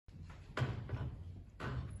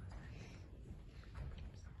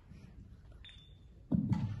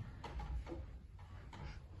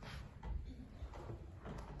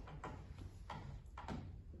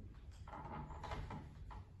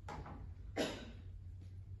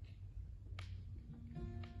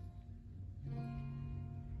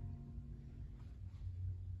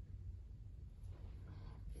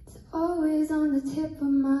always on the tip of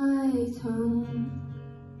my tongue.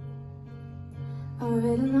 I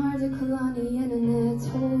read an article on the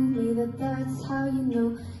internet, told me that that's how you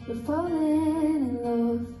know you're falling in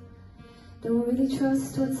love. Don't really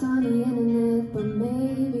trust what's on the internet, but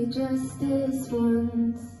maybe just this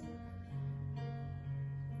once.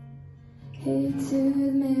 Hate to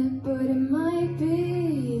admit, but it might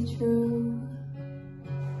be true.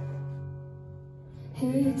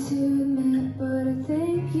 Hate to admit, but I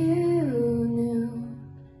think you knew.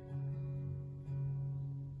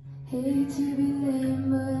 Hate to be lame,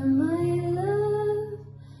 but I might love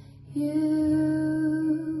you.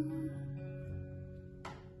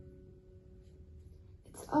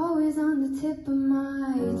 It's always on the tip of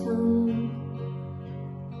my tongue,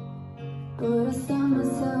 but I stop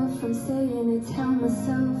myself from saying it, tell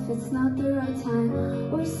myself it's not the right time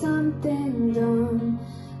or something dumb.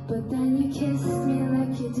 But then you kissed me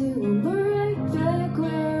like you do, and we're right back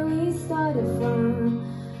where we started from.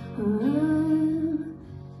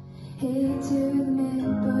 Hate to admit,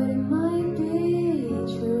 but it might be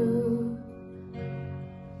true.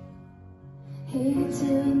 Hate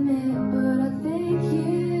to admit, but I think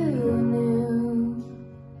you knew.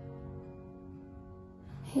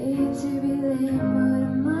 Hate to be lame, but I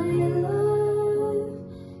might love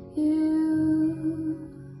you.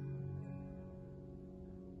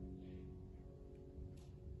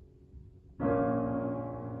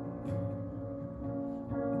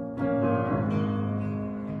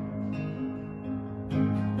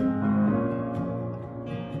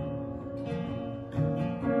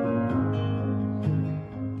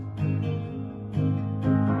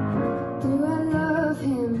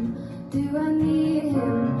 Do I need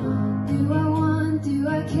him? Do I want, do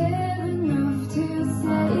I care enough to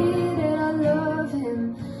say that I love him,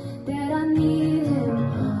 that I need him?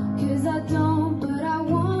 'Cause I don't, but I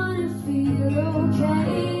wanna feel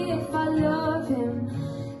okay. If I love him,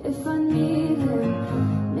 if I need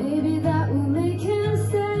him, maybe that will make him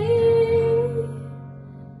stay.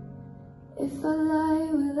 If I lie,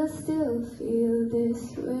 will I still feel this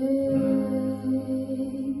way?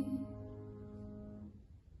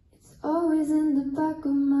 Always in the back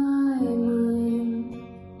of my mind.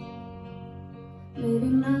 Maybe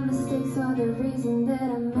my mistakes are the reason that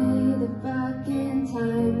I made it back in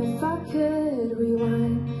time. If I could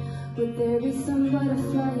rewind, would there be some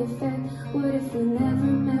butterfly effect? What if we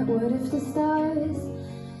never met? What if the stars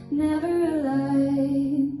never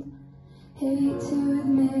aligned? Hate